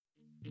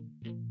Welcome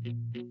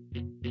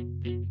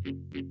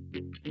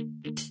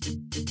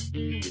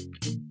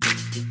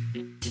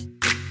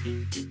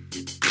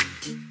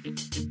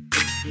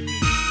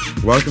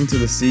to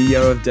the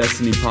CEO of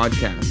Destiny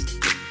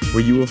podcast,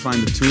 where you will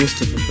find the tools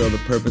to fulfill the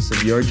purpose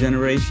of your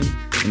generation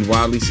and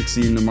wildly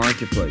succeed in the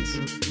marketplace.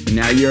 And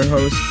now your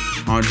host,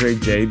 Andre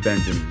J.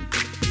 Benjamin.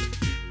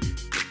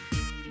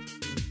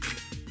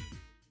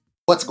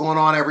 What's going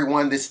on,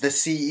 everyone? This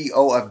is the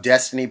CEO of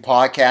Destiny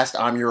podcast.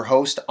 I'm your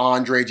host,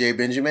 Andre J.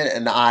 Benjamin,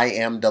 and I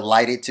am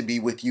delighted to be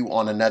with you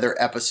on another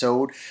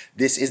episode.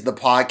 This is the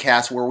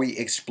podcast where we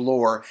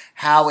explore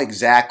how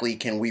exactly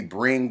can we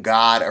bring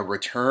God a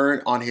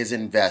return on his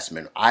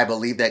investment. I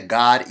believe that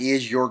God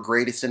is your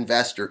greatest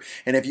investor.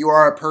 And if you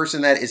are a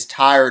person that is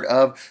tired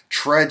of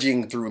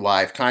trudging through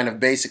life, kind of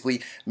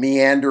basically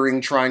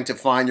meandering, trying to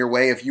find your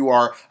way, if you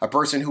are a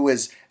person who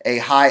is a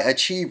high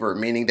achiever,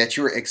 meaning that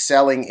you're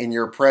excelling in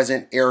your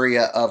present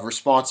area of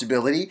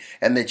responsibility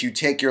and that you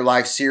take your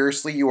life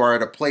seriously. You are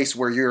at a place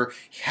where you're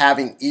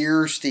having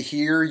ears to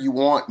hear. You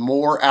want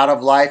more out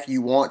of life.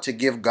 You want to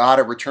give God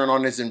a return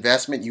on his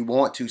investment. You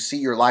want to see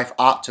your life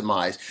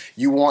optimized.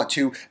 You want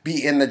to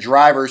be in the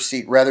driver's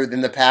seat rather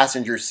than the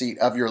passenger seat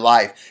of your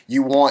life.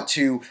 You want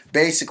to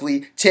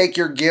basically take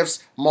your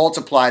gifts,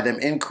 multiply them,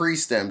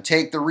 increase them.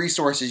 Take the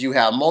resources you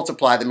have,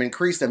 multiply them,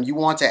 increase them. You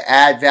want to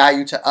add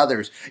value to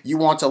others. You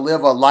want to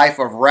live a life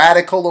of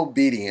radical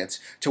obedience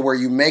to where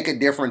you make a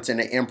difference in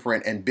an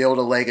imprint and build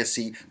a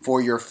legacy for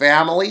your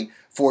family,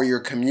 for your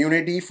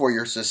community, for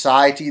your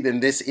society, then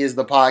this is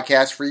the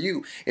podcast for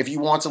you. If you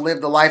want to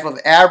live the life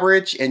of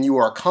average and you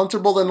are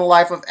comfortable in the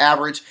life of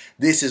average,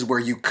 this is where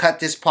you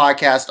cut this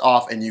podcast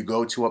off and you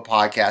go to a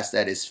podcast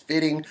that is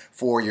fitting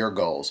for your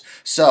goals.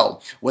 So,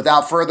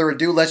 without further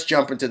ado, let's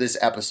jump into this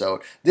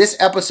episode. This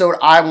episode,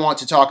 I want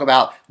to talk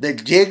about the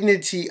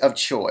dignity of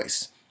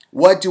choice.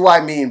 What do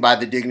I mean by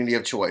the dignity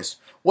of choice?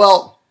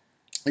 Well,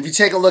 if you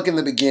take a look in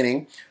the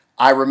beginning,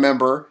 I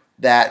remember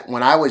that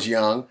when I was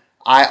young,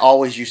 I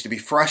always used to be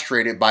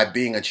frustrated by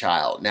being a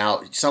child.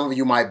 Now, some of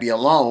you might be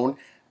alone,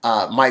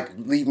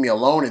 might leave me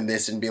alone in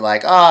this and be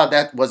like,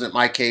 that wasn't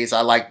my case. I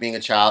like being a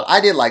child.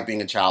 I did like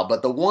being a child.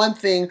 But the one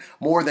thing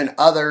more than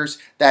others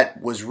that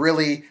was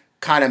really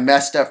kind of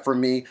messed up for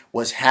me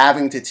was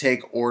having to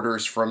take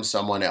orders from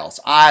someone else.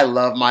 I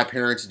love my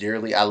parents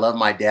dearly. I love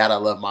my dad. I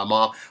love my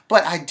mom.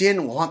 But I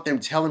didn't want them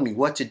telling me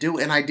what to do,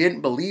 and I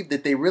didn't believe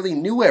that they really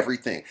knew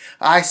everything.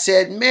 I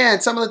said, man,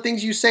 some of the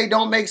things you say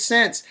don't make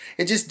sense.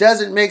 It just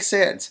doesn't make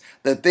sense.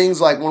 The things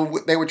like when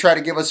they would try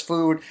to give us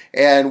food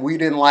and we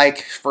didn't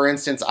like, for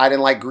instance, I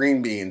didn't like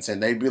green beans,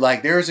 and they'd be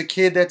like, there's a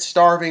kid that's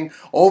starving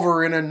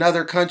over in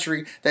another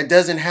country that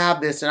doesn't have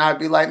this, and I'd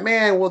be like,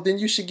 man, well, then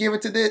you should give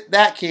it to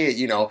that kid.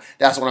 You know,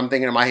 that's what I'm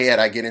thinking in my head.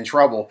 I get in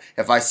trouble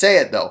if I say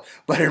it, though.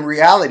 But in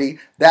reality,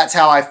 that's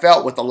how I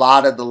felt with a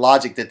lot of the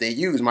logic that they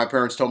use. My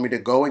parents told me to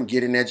go and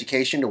get an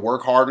education, to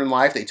work hard in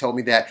life. They told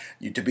me that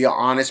to be an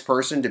honest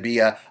person, to be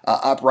a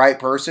upright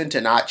person,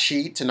 to not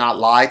cheat, to not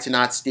lie, to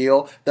not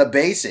steal. The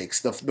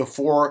basics, the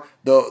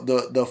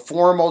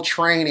formal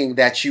training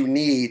that you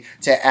need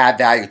to add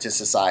value to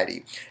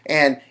society.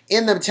 And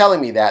in them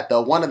telling me that,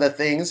 though, one of the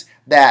things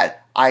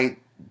that I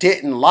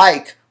didn't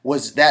like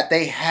was that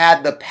they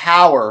had the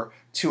power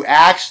to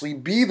actually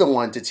be the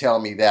one to tell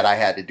me that I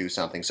had to do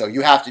something. So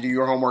you have to do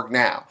your homework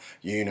now.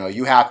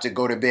 You have to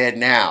go to bed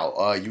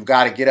now. You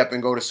got to get up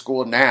and go to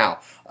school now.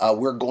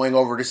 We're going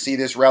over to see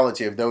this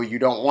relative, though you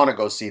don't want to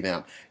go see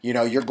them.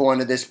 You're going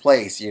to this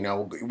place.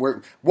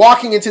 We're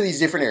walking into these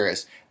different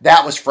areas.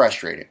 That was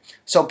frustrating.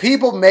 So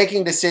people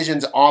making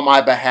decisions on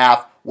my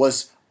behalf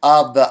was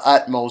of the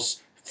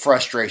utmost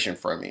frustration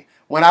for me.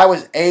 When I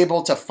was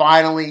able to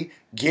finally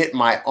get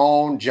my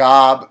own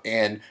job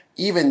and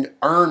even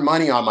earn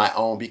money on my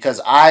own,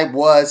 because I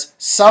was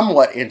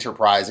somewhat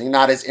enterprising,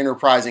 not as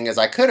enterprising as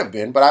I could have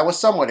been, but I was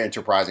somewhat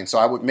enterprising. So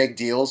I would make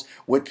deals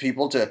with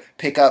people to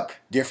pick up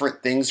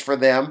different things for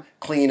them,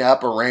 clean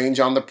up, arrange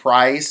on the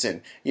price,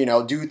 and,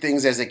 do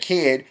things as a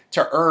kid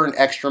to earn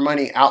extra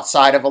money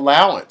outside of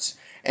allowance.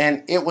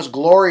 And it was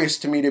glorious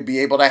to me to be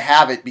able to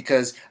have it,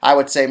 because I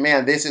would say,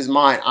 man, this is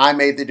mine. I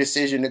made the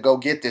decision to go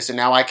get this, and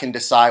now I can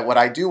decide what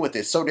I do with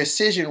it. So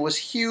decision was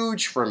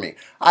huge for me.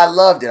 I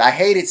loved it. I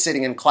hated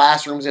sitting in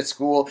classrooms at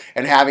school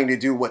and having to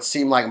do what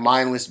seemed like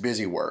mindless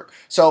busy work.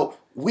 So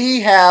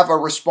we have a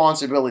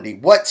responsibility.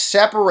 What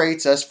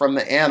separates us from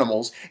the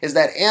animals is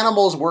that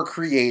animals were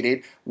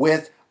created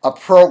with a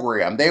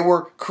program. They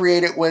were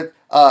created with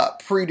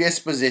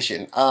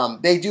predisposition.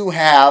 They do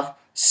have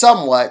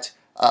somewhat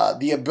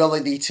the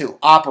ability to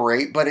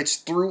operate, but it's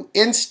through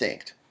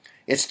instinct.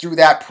 It's through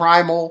that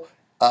primal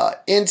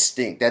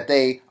instinct that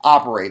they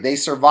operate. They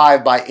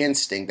survive by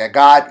instinct. That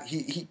God,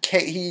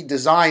 He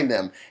designed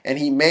them and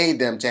He made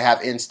them to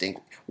have instinct.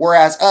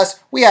 Whereas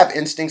us, we have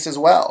instincts as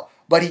well.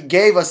 But He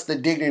gave us the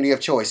dignity of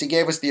choice. He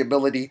gave us the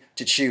ability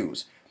to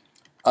choose.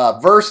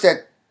 Verse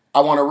that I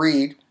want to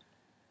read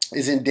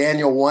is in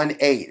Daniel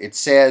 1:8. It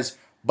says,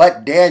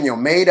 "But Daniel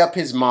made up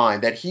his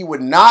mind that he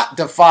would not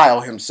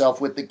defile himself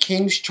with the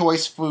king's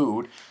choice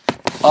food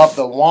of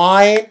the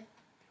wine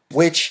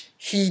which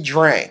he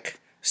drank.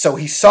 So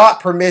he sought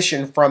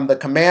permission from the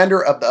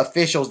commander of the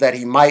officials that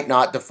he might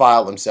not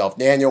defile himself.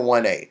 Daniel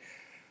 1:8.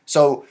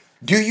 So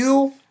do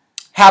you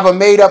have a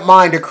made-up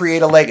mind to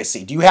create a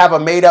legacy? Do you have a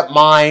made-up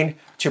mind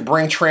to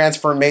bring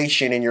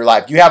transformation in your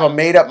life? Do you have a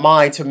made-up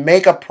mind to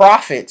make a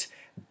profit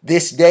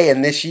this day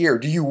and this year?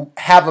 Do you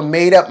have a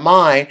made-up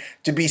mind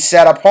to be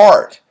set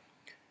apart?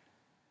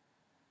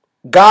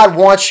 God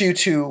wants you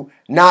to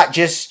not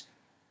just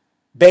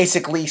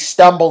basically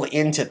stumble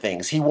into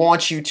things. He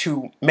wants you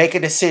to make a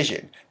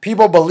decision.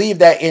 People believe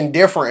that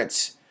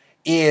indifference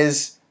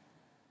is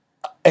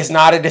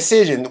not a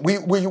decision.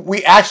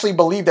 We actually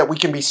believe that we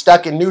can be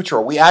stuck in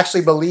neutral. We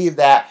actually believe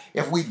that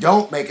if we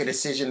don't make a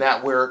decision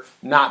that we're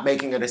not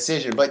making a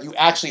decision, but you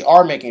actually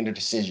are making a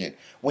decision.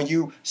 When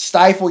you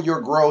stifle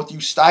your growth,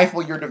 you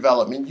stifle your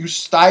development, you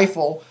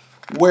stifle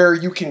where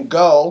you can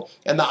go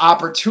and the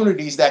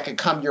opportunities that could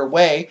come your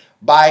way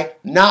by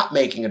not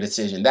making a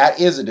decision. That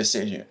is a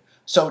decision.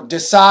 So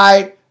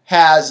decide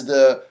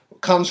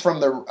comes from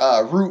the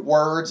root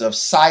words of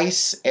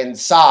sice and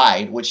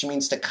side, which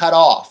means to cut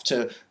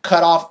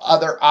off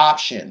other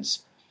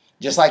options.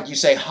 Just like you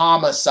say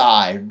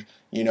homicide,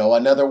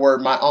 another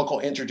word my uncle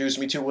introduced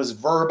me to was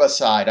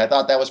verbicide. I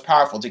thought that was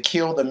powerful, to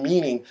kill the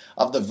meaning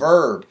of the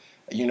verb.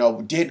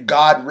 Did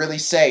God really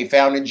say,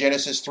 found in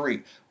Genesis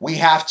 3? We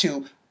have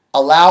to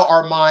allow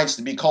our minds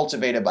to be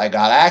cultivated by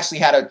God. I actually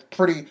had a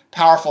pretty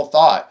powerful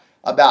thought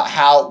about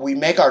how we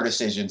make our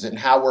decisions and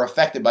how we're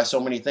affected by so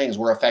many things.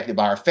 We're affected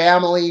by our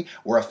family.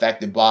 We're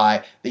affected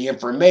by the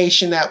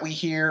information that we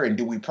hear. And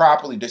do we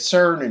properly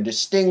discern and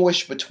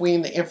distinguish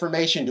between the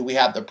information? Do we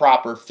have the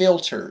proper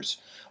filters?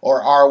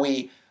 Or are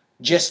we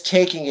just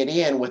taking it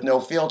in with no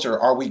filter?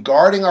 Are we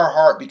guarding our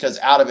heart because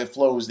out of it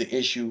flows the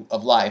issue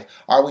of life?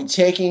 Are we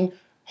taking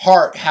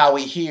heart how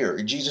we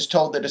hear? Jesus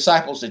told the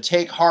disciples to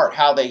take heart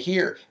how they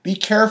hear. Be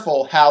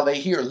careful how they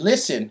hear.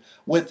 Listen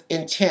with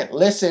intent.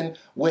 Listen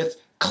with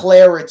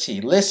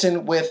clarity.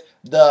 Listen with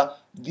the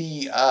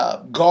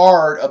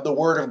guard of the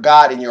word of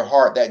God in your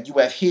heart, that you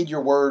have hid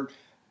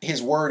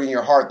his word in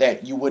your heart,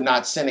 that you would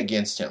not sin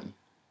against him.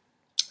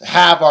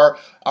 Have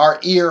our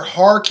ear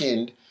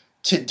hearkened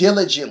to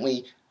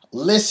diligently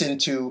listen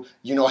to,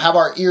 have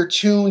our ear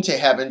tuned to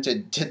heaven,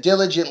 to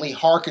diligently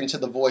hearken to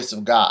the voice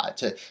of God,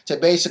 to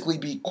basically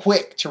be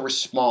quick to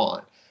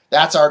respond.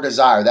 That's our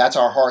desire. That's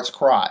our heart's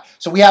cry.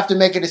 So we have to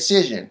make a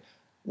decision.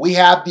 We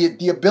have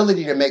the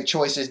ability to make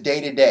choices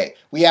day to day.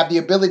 We have the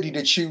ability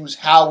to choose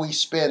how we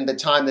spend the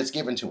time that's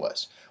given to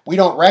us. We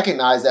don't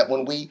recognize that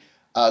when we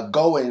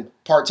go and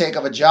partake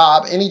of a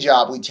job, any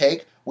job we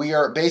take, we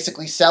are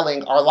basically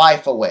selling our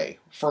life away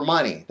for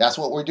money. That's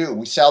what we do.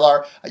 We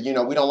sell we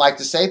don't like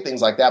to say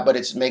things like that, but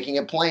it's making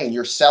it plain.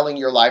 You're selling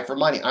your life for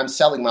money. I'm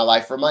selling my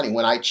life for money.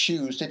 When I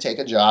choose to take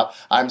a job,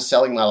 I'm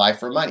selling my life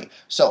for money.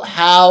 So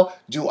how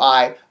do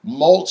I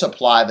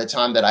multiply the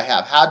time that I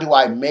have? How do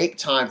I make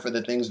time for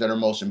the things that are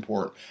most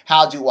important?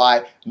 How do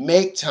I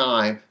make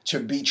time to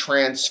be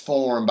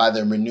transformed by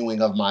the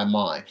renewing of my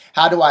mind?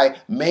 How do I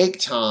make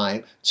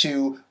time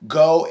to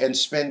go and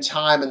spend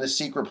time in the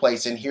secret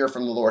place and hear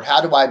from the Lord? How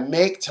do I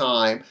make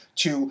time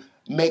to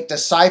make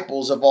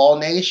disciples of all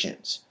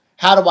nations?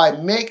 How do I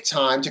make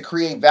time to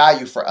create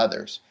value for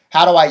others?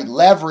 How do I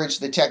leverage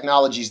the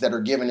technologies that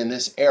are given in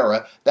this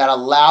era that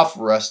allow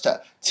for us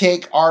to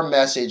take our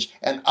message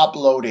and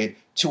upload it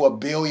to 1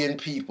 billion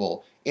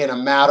people in a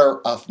matter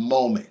of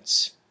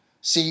moments?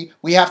 See,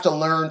 we have to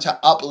learn to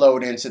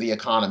upload into the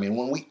economy. And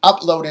when we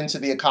upload into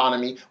the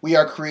economy, we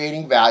are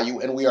creating value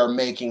and we are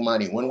making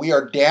money. When we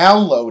are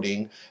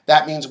downloading,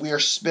 that means we are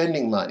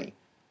spending money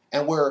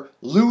and we're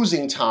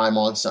losing time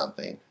on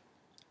something.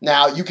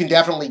 Now, you can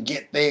definitely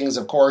get things,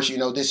 of course,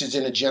 this is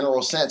in a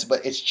general sense,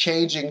 but it's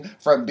changing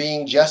from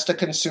being just a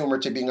consumer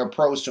to being a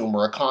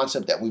prosumer, a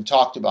concept that we've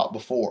talked about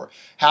before.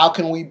 How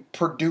can we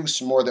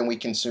produce more than we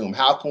consume?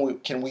 How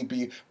can we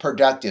be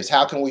productive?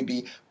 How can we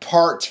be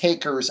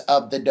partakers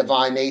of the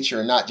divine nature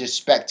and not just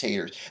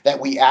spectators? That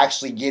we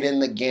actually get in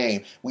the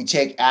game, we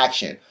take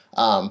action.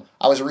 I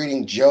was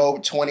reading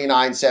Job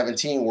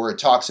 29:17, where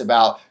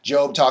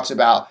Job talks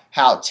about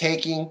how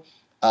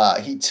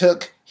he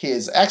took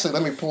actually,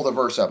 let me pull the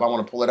verse up. I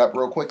want to pull it up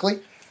real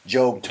quickly.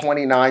 Job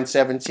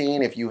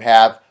 29:17. If you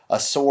have a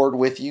sword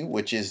with you,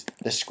 which is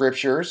the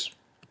scriptures,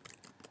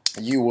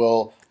 you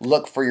will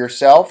look for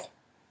yourself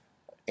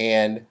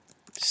and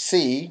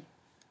see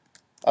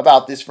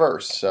about this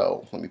verse.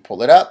 So let me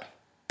pull it up.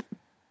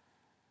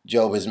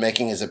 Job is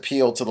making his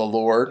appeal to the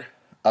Lord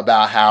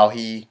about how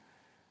he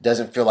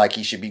doesn't feel like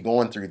he should be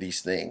going through these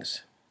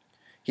things.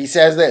 He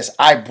says this: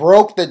 I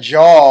broke the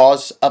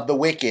jaws of the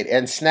wicked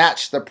and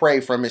snatched the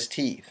prey from his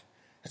teeth.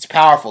 It's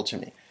powerful to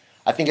me.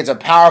 I think it's a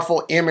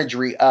powerful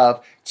imagery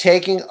of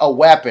taking a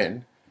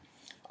weapon.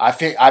 I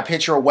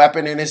picture a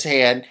weapon in his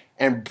hand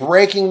and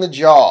breaking the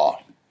jaw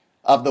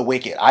of the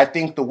wicked. I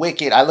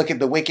look at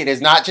the wicked as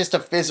not just a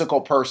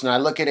physical person. I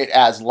look at it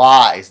as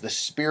lies, the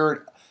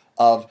spirit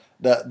of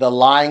the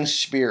lying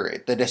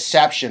spirit, the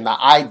deception,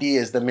 the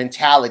ideas, the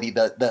mentality,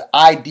 the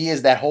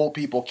ideas that hold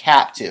people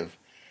captive.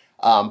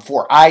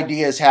 For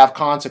ideas have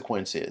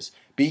consequences.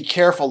 Be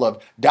careful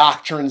of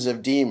doctrines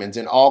of demons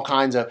and all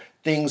kinds of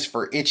things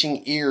for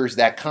itching ears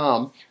that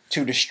come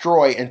to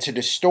destroy and to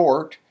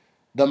distort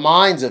the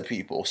minds of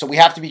people. So we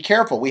have to be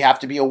careful. We have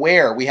to be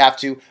aware. We have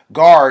to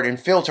guard and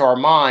filter our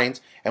minds,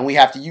 and we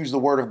have to use the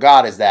word of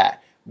God as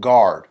that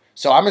guard.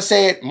 So I'm going to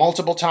say it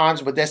multiple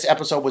times, but this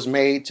episode was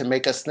made to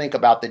make us think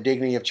about the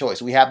dignity of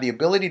choice. We have the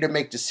ability to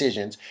make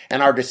decisions,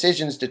 and our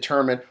decisions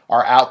determine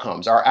our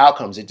outcomes. Our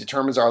outcomes, it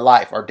determines our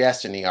life, our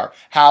destiny,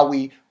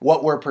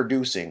 what we're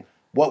producing.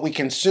 What we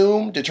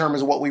consume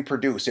determines what we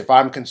produce. If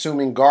I'm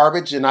consuming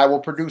garbage, then I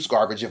will produce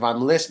garbage. If I'm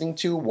listening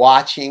to,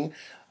 watching,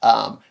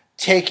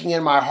 taking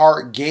in my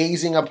heart,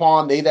 gazing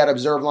upon, they that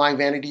observe lying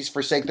vanities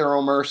forsake their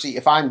own mercy.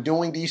 If I'm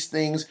doing these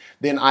things,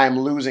 then I am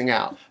losing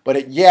out.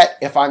 But yet,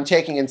 if I'm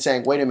taking and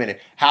saying, wait a minute,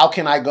 how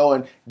can I go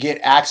and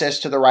get access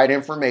to the right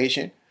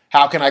information?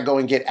 How can I go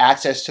and get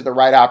access to the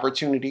right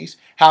opportunities?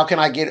 How can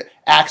I get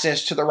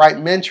access to the right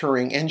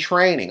mentoring and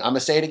training? I'm going to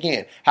say it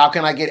again. How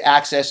can I get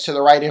access to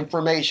the right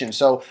information?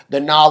 So the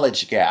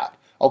knowledge gap.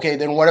 Okay,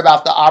 then what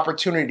about the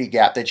opportunity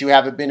gap, that you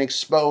haven't been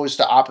exposed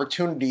to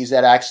opportunities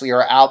that actually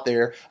are out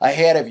there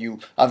ahead of you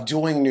of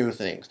doing new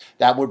things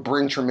that would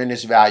bring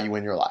tremendous value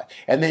in your life?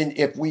 And then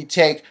if we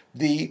take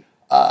the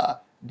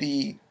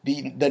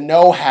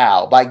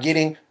know-how by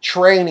getting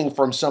training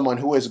from someone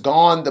who has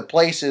gone the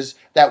places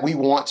that we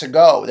want to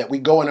go, that we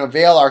go and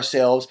avail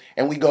ourselves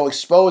and we go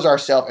expose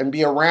ourselves and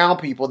be around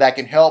people that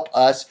can help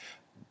us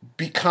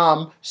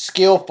become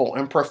skillful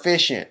and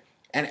proficient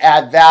and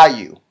add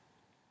value.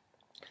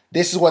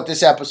 This is what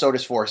this episode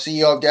is for.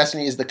 CEO of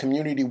Destiny is the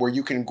community where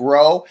you can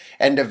grow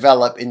and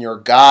develop in your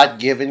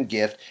God-given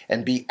gift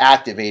and be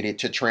activated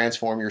to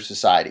transform your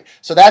society.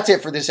 So that's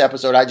it for this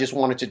episode. I just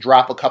wanted to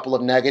drop a couple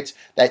of nuggets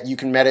that you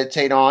can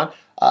meditate on.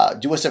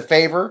 Do us a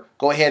favor.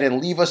 Go ahead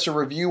and leave us a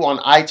review on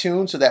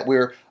iTunes so that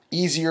we're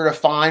easier to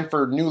find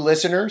for new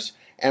listeners.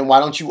 And why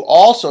don't you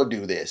also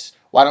do this?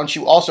 Why don't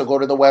you also go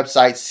to the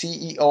website,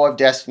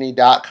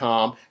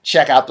 ceofdestiny.com,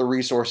 check out the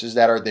resources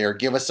that are there,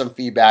 give us some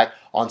feedback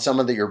on some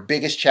of your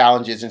biggest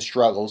challenges and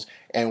struggles,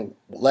 and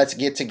let's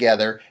get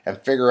together and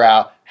figure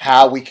out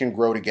how we can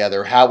grow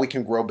together, how we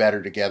can grow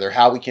better together,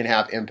 how we can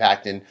have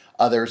impact in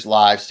others'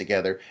 lives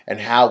together,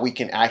 and how we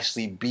can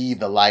actually be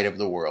the light of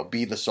the world,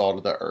 be the salt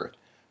of the earth.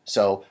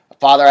 So,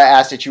 Father, I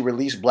ask that you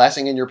release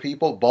blessing in your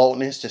people,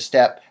 boldness to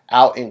step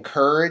out in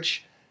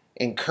courage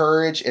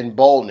and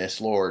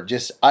boldness, Lord,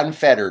 just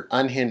unfettered,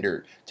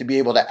 unhindered, to be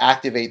able to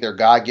activate their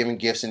God-given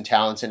gifts and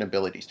talents and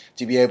abilities,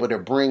 to be able to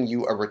bring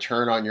you a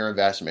return on your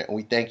investment. And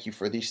we thank you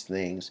for these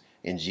things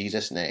in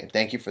Jesus' name.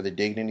 Thank you for the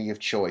dignity of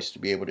choice to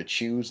be able to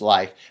choose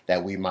life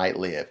that we might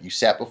live. You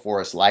set before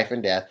us life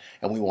and death,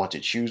 and we want to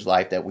choose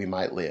life that we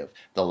might live,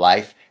 the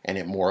life and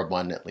it more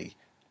abundantly.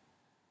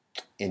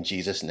 In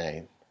Jesus'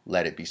 name,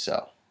 let it be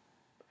so.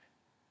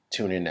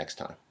 Tune in next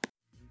time.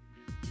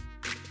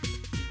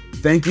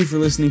 Thank you for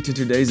listening to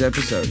today's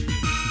episode.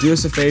 Do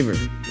us a favor.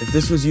 If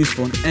this was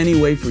useful in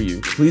any way for you,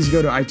 please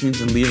go to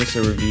iTunes and leave us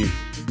a review.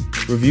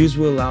 Reviews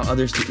will allow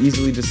others to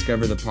easily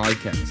discover the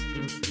podcast.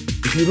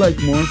 If you'd like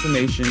more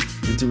information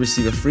and to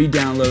receive a free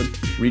download,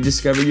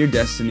 Rediscover Your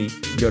Destiny,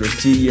 go to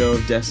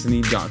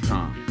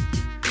ceofdestiny.com.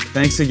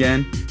 Thanks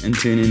again, and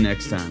tune in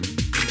next time.